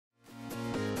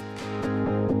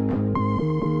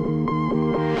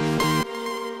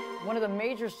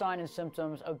major sign and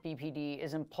symptoms of BPD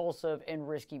is impulsive and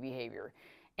risky behavior.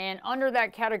 And under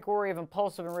that category of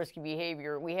impulsive and risky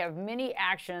behavior, we have many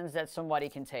actions that somebody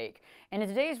can take. And in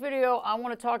today's video, I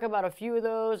want to talk about a few of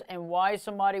those and why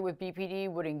somebody with BPD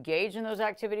would engage in those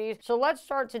activities. So let's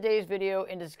start today's video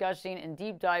in discussing and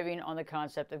deep diving on the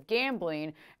concept of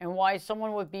gambling and why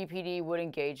someone with BPD would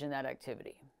engage in that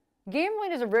activity.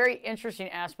 Gambling is a very interesting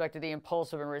aspect of the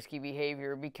impulsive and risky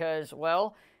behavior because,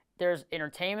 well, there's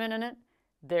entertainment in it.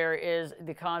 There is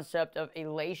the concept of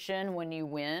elation when you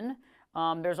win.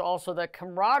 There's also the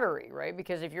camaraderie, right?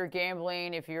 Because if you're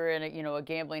gambling, if you're in a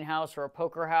gambling house or a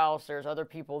poker house, there's other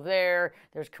people there.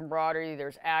 There's camaraderie,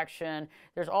 there's action.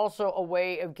 There's also a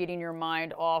way of getting your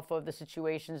mind off of the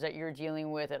situations that you're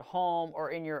dealing with at home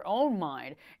or in your own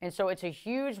mind. And so it's a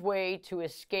huge way to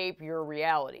escape your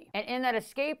reality. And in that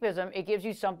escapism, it gives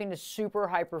you something to super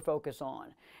hyper focus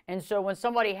on. And so when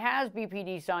somebody has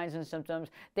BPD signs and symptoms,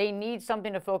 they need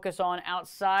something to focus on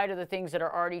outside of the things that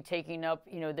are already taking up,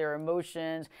 their emotions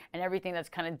and everything that's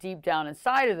kind of deep down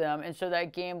inside of them. And so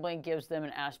that gambling gives them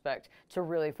an aspect to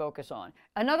really focus on.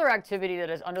 Another activity that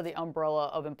is under the umbrella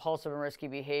of impulsive and risky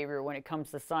behavior when it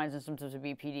comes to signs and symptoms of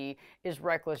BPD is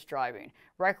reckless driving.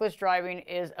 Reckless driving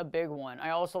is a big one.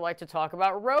 I also like to talk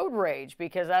about road rage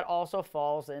because that also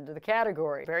falls into the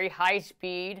category. Very high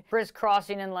speed,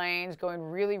 crisscrossing in lanes, going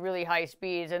really, really high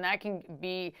speeds, and that can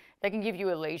give you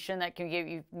elation, that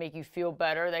can make you feel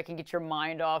better, that can get your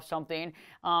mind off something.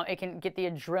 It can get the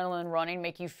adrenaline running,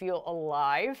 make you feel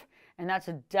alive, and that's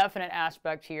a definite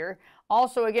aspect here.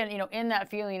 Also, again, in that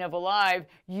feeling of alive,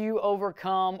 you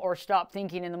overcome or stop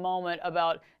thinking in the moment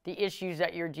about the issues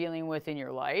that you're dealing with in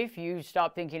your life. You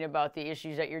stop thinking about the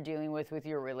issues that you're dealing with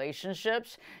your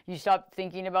relationships. You stop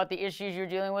thinking about the issues you're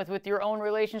dealing with your own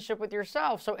relationship with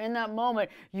yourself. So in that moment,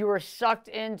 you are sucked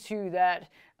into that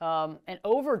an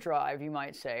overdrive, you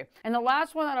might say. And the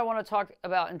last one that I want to talk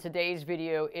about in today's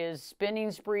video is spending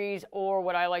sprees, or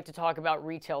what I like to talk about,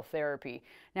 retail therapy.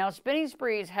 Now, spending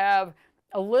sprees have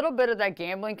a little bit of that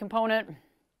gambling component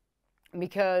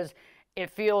because it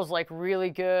feels like really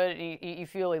good. You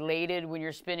feel elated when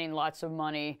you're spending lots of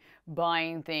money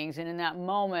buying things. And in that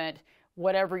moment,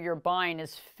 whatever you're buying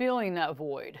is filling that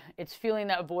void. It's feeling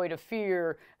that void of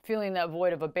fear, feeling that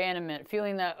void of abandonment,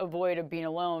 feeling that void of being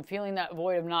alone, feeling that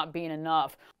void of not being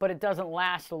enough. But it doesn't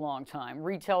last a long time.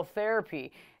 Retail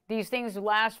therapy, these things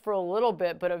last for a little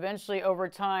bit, but eventually over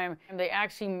time, they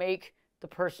actually make the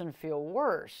person feel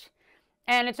worse.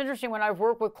 And it's interesting, when I've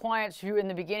worked with clients who in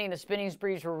the beginning, the spending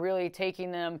sprees were really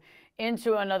taking them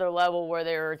into another level where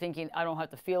they were thinking, I don't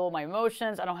have to feel my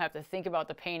emotions. I don't have to think about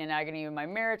the pain and agony of my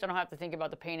marriage. I don't have to think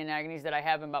about the pain and agonies that I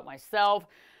have about myself.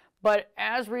 But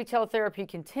as retail therapy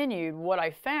continued, what I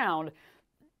found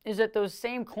is that those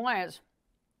same clients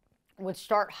would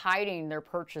start hiding their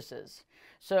purchases.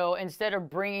 So instead of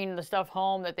bringing the stuff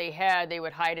home that they had, they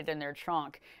would hide it in their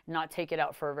trunk and not take it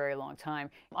out for a very long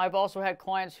time. I've also had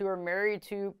clients who are married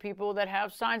to people that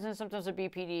have signs and symptoms of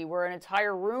BPD, where an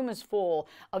entire room is full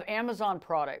of Amazon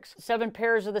products, 7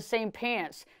 pairs of the same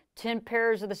pants, 10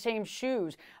 pairs of the same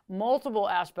shoes, multiple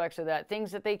aspects of that,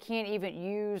 things that they can't even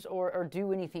use or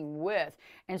do anything with.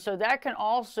 And so that can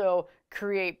also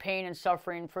create pain and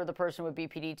suffering for the person with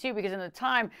BPD too, because in the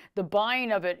time, the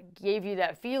buying of it gave you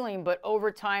that feeling, but over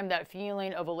time, that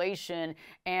feeling of elation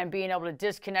and being able to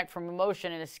disconnect from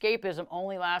emotion and escapism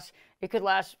only lasts, it could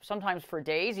last sometimes for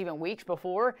days, even weeks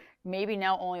before, maybe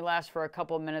now only lasts for a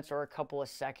couple of minutes or a couple of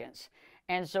seconds.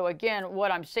 And so again,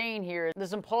 what I'm saying here,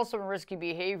 this impulsive and risky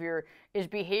behavior is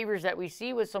behaviors that we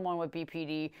see with someone with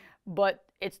BPD, but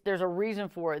there's a reason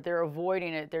for it. They're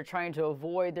avoiding it. They're trying to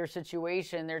avoid their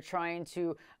situation. They're trying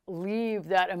to leave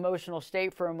that emotional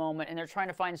state for a moment, and they're trying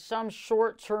to find some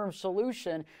short-term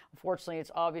solution. Unfortunately,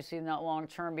 it's obviously not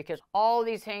long-term, because all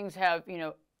these things have,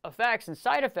 effects and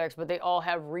side effects, but they all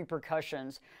have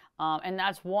repercussions. And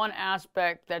that's one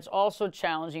aspect that's also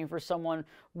challenging for someone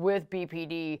with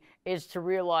BPD, is to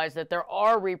realize that there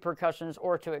are repercussions,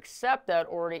 or to accept that,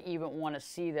 or to even want to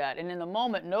see that. And in the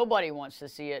moment, nobody wants to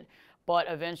see it, but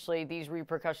eventually these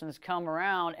repercussions come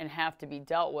around and have to be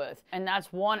dealt with. And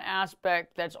that's one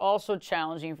aspect that's also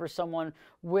challenging for someone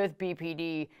with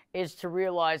BPD, is to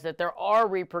realize that there are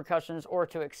repercussions, or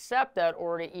to accept that,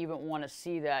 or to even want to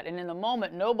see that. And in the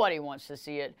moment, nobody wants to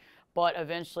see it, but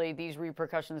eventually these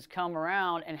repercussions come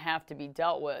around and have to be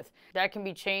dealt with. That can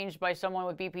be changed by someone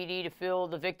with BPD to feel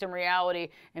the victim reality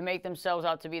and make themselves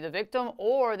out to be the victim,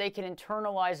 or they can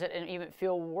internalize it and even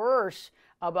feel worse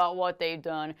about what they've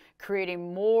done,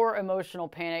 creating more emotional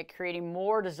panic, creating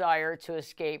more desire to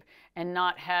escape, and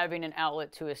not having an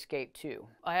outlet to escape to.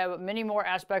 I have many more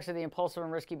aspects of the impulsive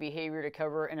and risky behavior to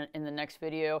cover in the next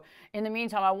video. In the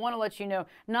meantime, I want to let you know,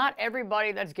 not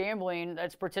everybody that's gambling,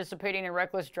 that's participating in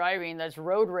reckless driving, that's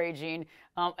road raging,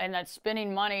 and that's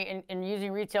spending money and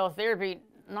using retail therapy,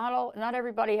 not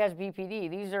everybody has BPD.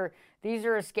 These are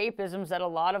escapisms that a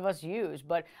lot of us use,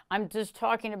 but I'm just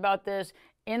talking about this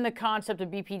in the concept of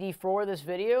BPD for this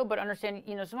video, but understand,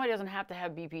 somebody doesn't have to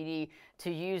have BPD to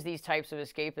use these types of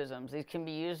escapisms. These can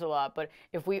be used a lot, but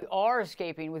if we are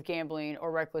escaping with gambling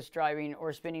or reckless driving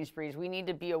or spending sprees, we need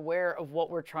to be aware of what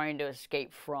we're trying to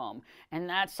escape from. And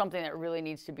that's something that really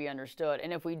needs to be understood.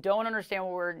 And if we don't understand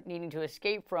what we're needing to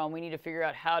escape from, we need to figure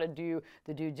out how to do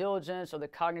the due diligence or the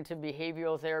cognitive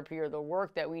behavioral therapy or the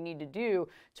work that we need to do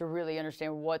to really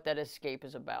understand what that escape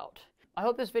is about. I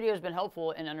hope this video has been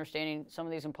helpful in understanding some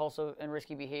of these impulsive and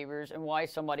risky behaviors and why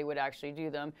somebody would actually do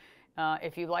them.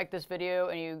 If you like this video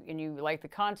and you like the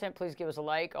content, please give us a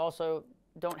like. Also,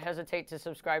 don't hesitate to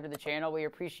subscribe to the channel. We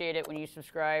appreciate it when you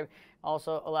subscribe.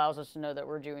 Also allows us to know that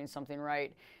we're doing something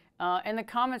right. In the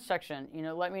comments section,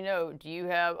 let me know, do you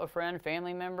have a friend,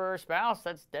 family member, or spouse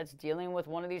that's dealing with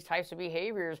one of these types of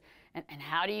behaviors, and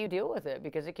how do you deal with it?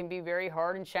 Because it can be very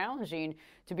hard and challenging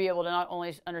to be able to not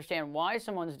only understand why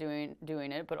someone's doing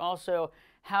it, but also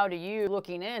how do you,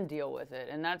 looking in, deal with it?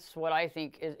 And that's what I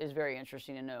think is very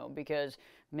interesting to know, because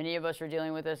many of us are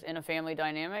dealing with this in a family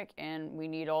dynamic, and we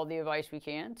need all the advice we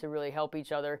can to really help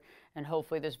each other, and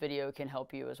hopefully this video can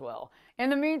help you as well. In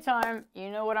the meantime,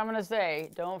 you know what I'm going to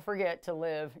say, don't forget to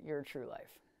live your true life.